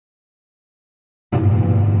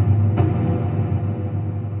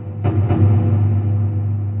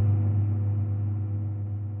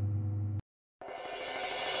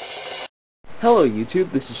Hello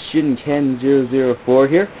YouTube, this is Shinken004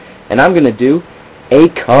 here, and I'm gonna do a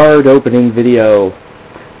card opening video.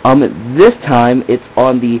 This time it's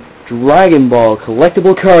on the Dragon Ball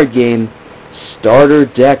collectible card game, Starter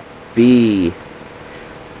Deck B.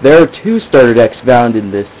 There are two starter decks found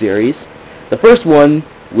in this series. The first one,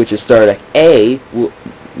 which is Starter Deck A,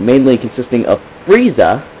 mainly consisting of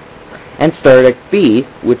Frieza, and Starter Deck B,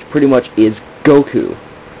 which pretty much is Goku.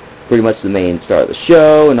 Pretty much the main star of the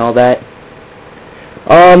show and all that.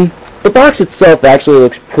 The box itself actually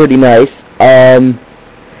looks pretty nice. On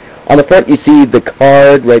the front you see the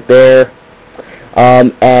card right there,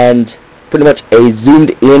 and pretty much a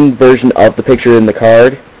zoomed in version of the picture in the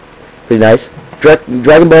card. Pretty nice.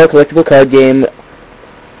 Dragon Ball collectible card game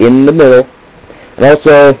in the middle, and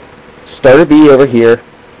also Starter B over here.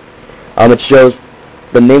 It shows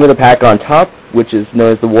the name of the pack on top, which is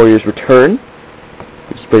known as the Warrior's Return,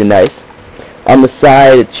 which is pretty nice. On the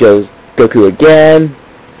side it shows Goku again.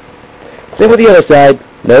 Same with the other side.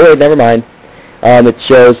 No, wait, never mind. It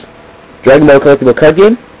shows Dragon Ball collectible card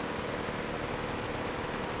game.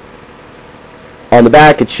 On the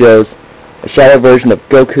back it shows a shadow version of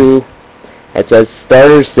Goku. It says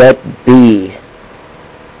Starter Set B.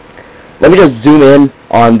 Let me just zoom in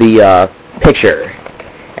on the picture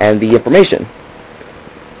and the information.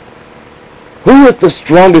 Who is the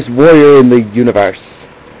strongest warrior in the universe?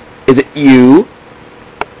 Is it you?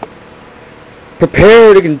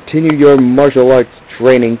 Prepare to continue your martial arts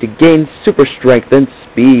training to gain super strength and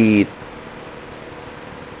speed.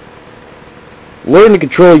 Learn to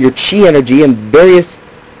control your chi energy and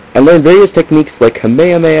learn various techniques like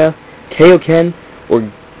Kamehameha, Kaioken, or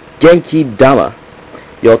Genki Dama.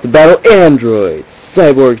 You'll have to battle androids,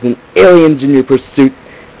 cyborgs, and aliens in your pursuit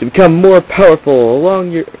to become more powerful.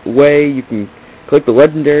 Along your way, you can collect the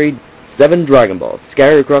legendary 7 Dragon Balls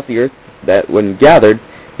scattered across the earth that, when gathered,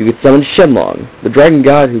 you can summon Shenlong, the dragon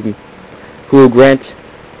god who will grant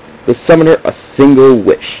the summoner a single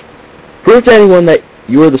wish. Prove to anyone that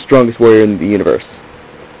you are the strongest warrior in the universe.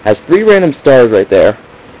 Has 3 random stars right there.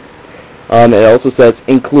 It also says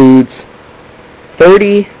includes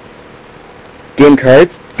 30 game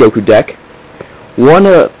cards, Goku deck, 1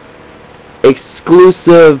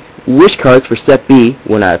 exclusive wish cards for set B,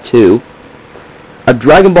 1 out of 2, a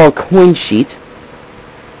Dragon Ball coin sheet,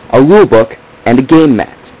 a rulebook, and a game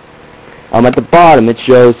mat. At the bottom it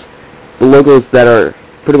shows the logos that are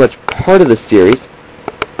pretty much part of the series.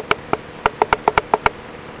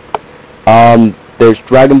 There's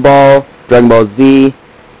Dragon Ball, Dragon Ball Z.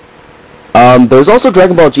 There's also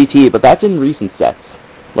Dragon Ball GT, but that's in recent sets,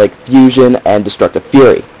 like Fusion and Destructive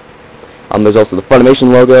Fury. There's also the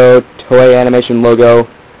Funimation logo, Toei Animation logo.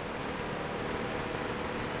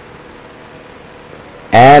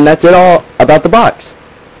 And that's it all about the box.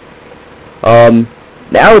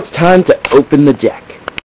 Now it's time to open the deck.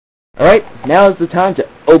 Alright, now is the time to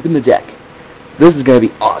open the deck. This is going to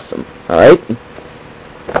be awesome. Alright?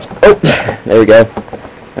 Oh, there we go.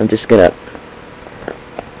 I'm just gonna...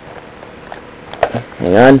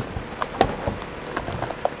 Hang on.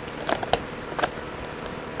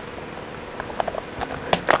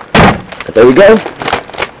 There we go.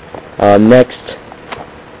 Next.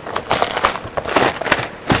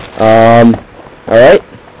 Alright.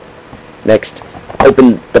 Next,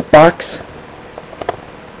 open the box.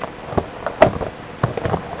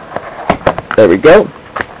 There we go.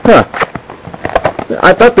 Huh.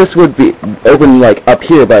 I thought this would be open like up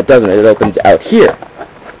here, but it doesn't. It opens out here.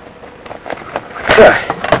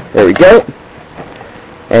 There we go.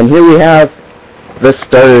 And here we have the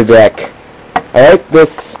starter deck. Alright,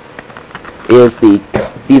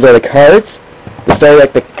 these are the cards. The starter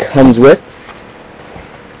deck that comes with.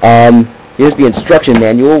 Here's the instruction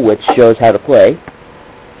manual, which shows how to play.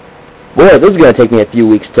 Boy, this is going to take me a few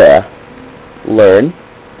weeks to learn.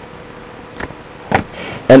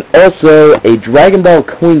 And also a Dragon Ball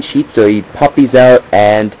coin sheet, so you pop these out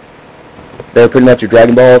and they're pretty much your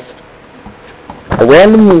Dragon Balls. A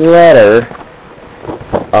random letter,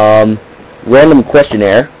 random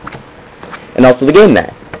questionnaire, and also the game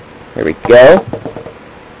mat. There we go.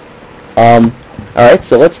 Alright,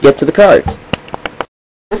 so let's get to the cards.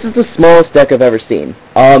 This is the smallest deck I've ever seen.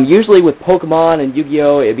 Usually with Pokemon and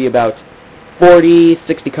Yu-Gi-Oh! It'd be about 40,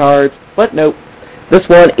 60 cards, but nope. This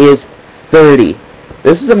one is 30.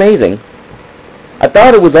 This is amazing. I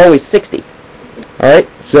thought it was always 60. Alright,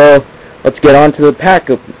 so let's get on to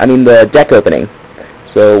the deck opening.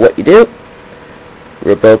 So what you do,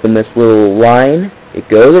 rip open this little line, it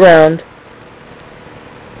goes around.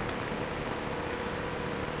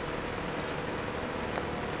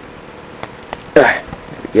 There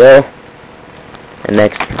we go. And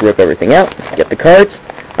next, rip everything out, get the cards.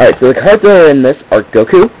 Alright, so the cards that are in this are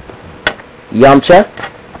Goku, Yamcha,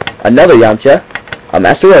 another Yamcha, a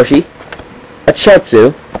Master Roshi, a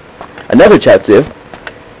Chatsu, another Chatsu,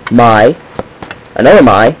 Mai, another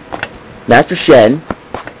Mai, Master Shen,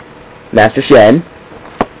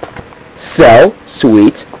 Cell,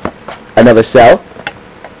 Sweet, another Cell,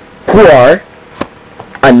 Puar,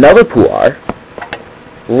 another Puar,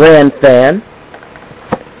 Ranfan,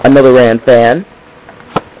 another Ranfan,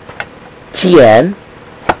 Tien,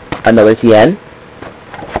 another Tien,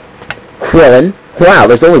 Krillin. Wow,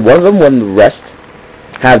 there's only one of them when the rest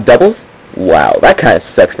have doubles? Wow, that kind of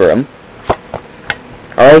sucks for him.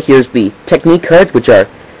 Alright, here's the technique cards, which are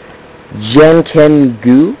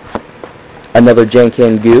Janken-gu, another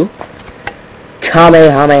Janken-gu,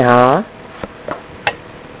 Kamehameha,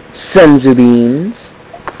 Senzu Beans,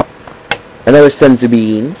 another Senzu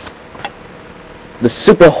Beans, the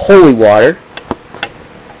Super Holy Water,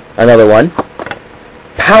 another one,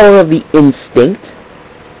 Power of the Instinct,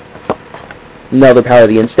 another Power of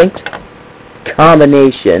the Instinct,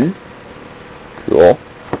 Combination, cool,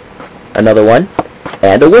 another one,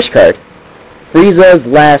 and a wish card. Frieza's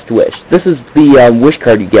Last Wish. This is the wish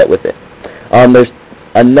card you get with it. There's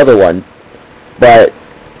another one, but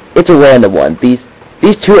it's a random one. These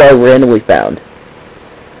two are randomly found.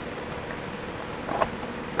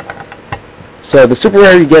 So the super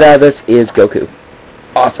rare you get out of this is Goku.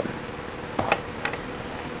 Awesome.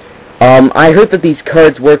 I heard that these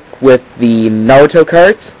cards work with the Naruto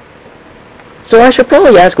cards, so I should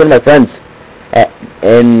probably ask one of my friends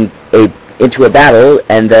into a battle,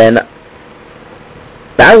 and then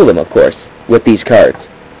battle them, of course, with these cards,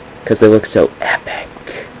 because they look so epic.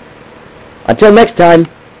 Until next time,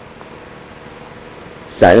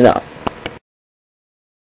 signing off.